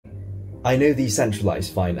I know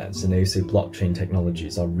decentralized finance and also blockchain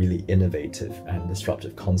technologies are really innovative and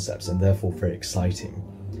disruptive concepts and therefore very exciting.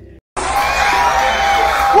 We're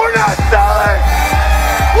not selling!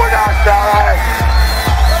 We're not selling!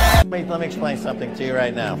 Let me explain something to you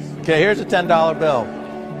right now. Okay, here's a $10 bill.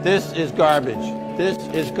 This is garbage. This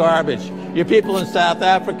is garbage. Your people in South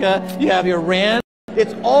Africa, you have your rand.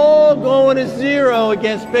 It's all going to zero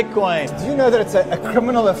against Bitcoin. Do you know that it's a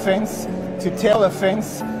criminal offense to tail a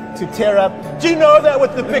fence, to tear up? Do you know that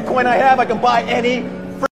with the Bitcoin I have, I can buy any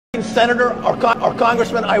freaking senator or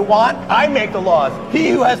congressman I want? I make the laws. He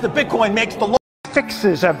who has the Bitcoin makes the law.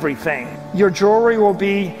 Fixes everything. Your jewelry will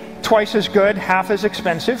be twice as good, half as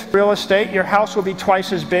expensive. Real estate, your house will be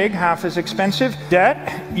twice as big, half as expensive.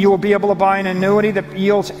 Debt, you will be able to buy an annuity that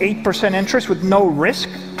yields 8% interest with no risk.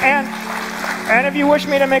 And if you wish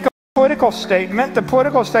me to make a political statement, the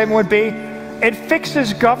political statement would be, it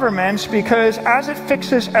fixes governments because as it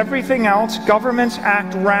fixes everything else, governments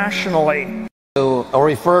act rationally. To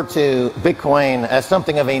refer to Bitcoin as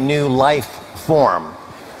something of a new life form.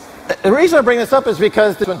 The reason I bring this up is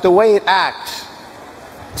because the way it acts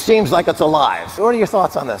seems like it's alive. What are your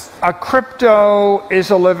thoughts on this? A crypto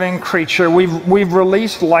is a living creature. We've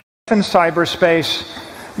released life in cyberspace.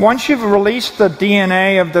 Once you've released the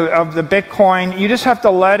DNA of the Bitcoin, you just have to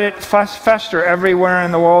let it fester everywhere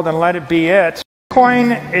in the world and let it be it.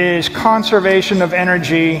 Bitcoin is conservation of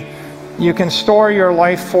energy. You can store your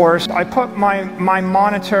life force. I put my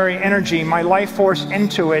monetary energy, my life force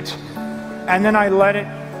into it, and then I let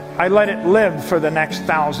it live for the next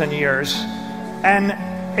 1,000 years. And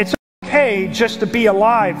it's okay just to be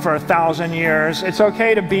alive for 1,000 years. It's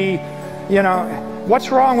okay to be, you know, what's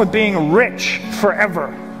wrong with being rich forever,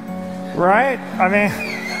 right? I mean...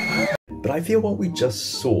 But I feel what we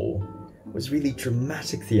just saw was really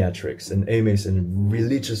dramatic theatrics and almost a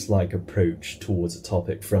religious-like approach towards a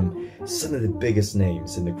topic from some of the biggest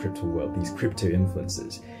names in the crypto world, these crypto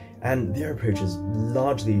influencers. And their approach is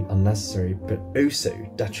largely unnecessary, but also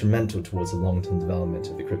detrimental towards the long-term development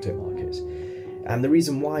of the crypto market. And the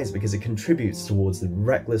reason why is because it contributes towards the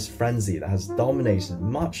reckless frenzy that has dominated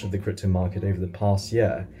much of the crypto market over the past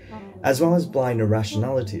year, as well as blind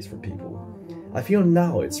irrationalities for people. I feel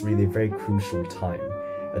now it's really a very crucial time,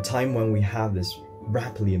 a time when we have this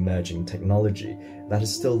rapidly emerging technology that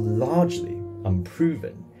is still largely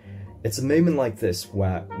unproven. It's a moment like this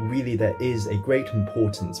where really there is a great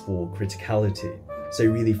importance for criticality, so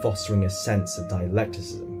really fostering a sense of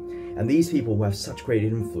dialecticism. And these people who have such great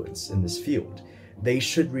influence in this field, they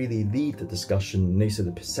should really lead the discussion and also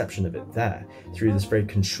the perception of it there through this very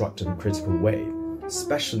constructive and critical way,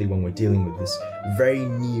 especially when we're dealing with this very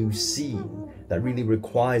new scene that really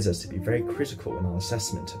requires us to be very critical in our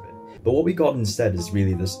assessment of it. But what we got instead is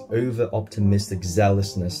really this over-optimistic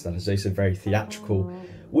zealousness that is also very theatrical,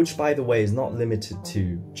 which by the way is not limited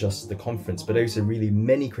to just the conference, but also really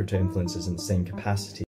many crypto influencers in the same capacity.